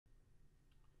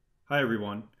Hi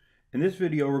everyone. In this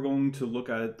video we're going to look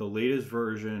at the latest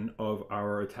version of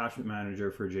our attachment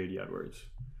manager for JD Edwards.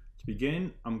 To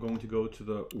begin, I'm going to go to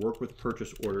the Work with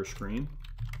Purchase Order screen.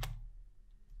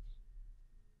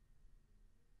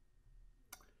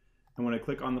 And when I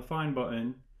click on the Find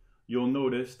button, you'll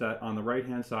notice that on the right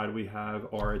hand side we have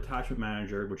our attachment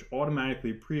manager, which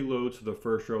automatically preloads to the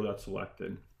first row that's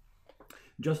selected.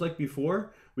 Just like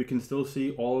before, we can still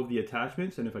see all of the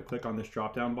attachments, and if I click on this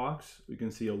drop-down box, we can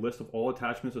see a list of all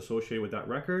attachments associated with that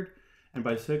record, and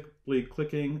by simply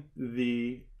clicking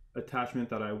the attachment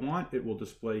that I want, it will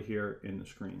display here in the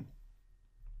screen.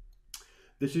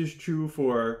 This is true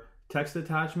for text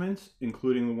attachments,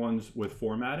 including the ones with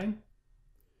formatting.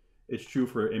 It's true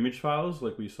for image files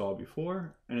like we saw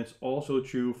before, and it's also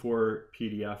true for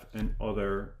PDF and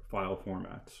other file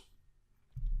formats.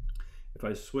 If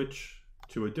I switch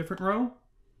to a different row,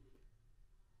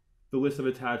 the list of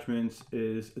attachments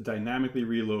is dynamically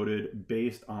reloaded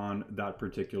based on that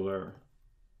particular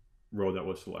row that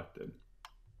was selected.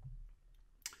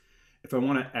 If I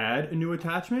want to add a new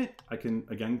attachment, I can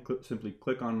again simply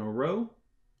click on a row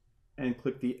and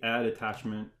click the Add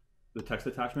Attachment, the text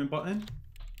attachment button.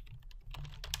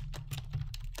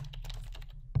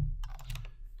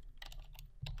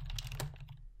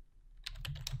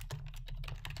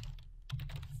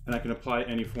 And I can apply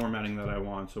any formatting that I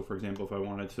want. So for example, if I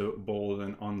wanted to bold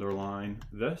and underline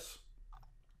this,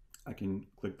 I can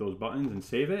click those buttons and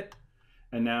save it.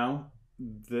 And now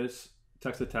this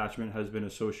text attachment has been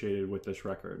associated with this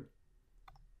record.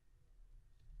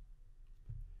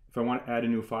 If I want to add a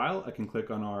new file, I can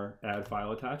click on our Add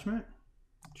File attachment,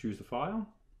 choose the file.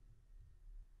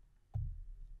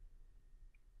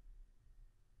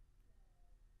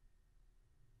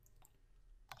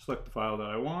 Select the file that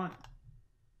I want,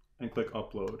 and click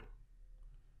Upload.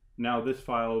 Now this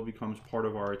file becomes part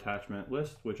of our attachment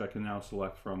list, which I can now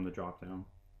select from the dropdown.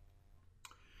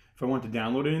 If I want to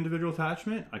download an individual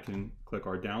attachment, I can click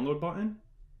our Download button,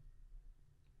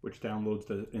 which downloads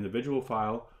the individual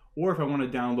file. Or if I want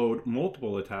to download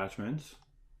multiple attachments,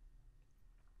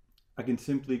 I can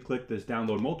simply click this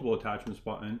Download Multiple Attachments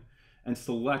button and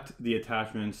select the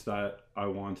attachments that I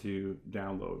want to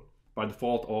download. By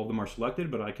default, all of them are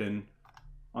selected, but I can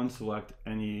unselect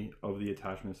any of the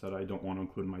attachments that I don't want to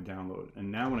include in my download. And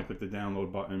now when I click the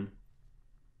Download button,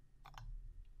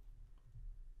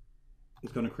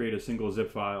 it's going to create a single zip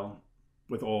file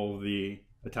with all of the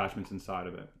attachments inside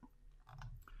of it.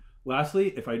 Lastly,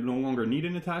 if I no longer need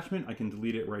an attachment, I can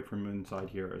delete it right from inside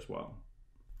here as well.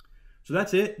 So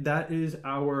that's it. That is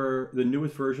the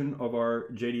newest version of our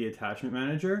JDE Attachment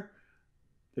Manager.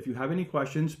 If you have any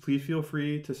questions, please feel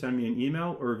free to send me an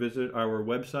email or visit our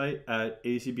website at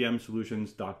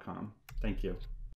acbmsolutions.com. Thank you.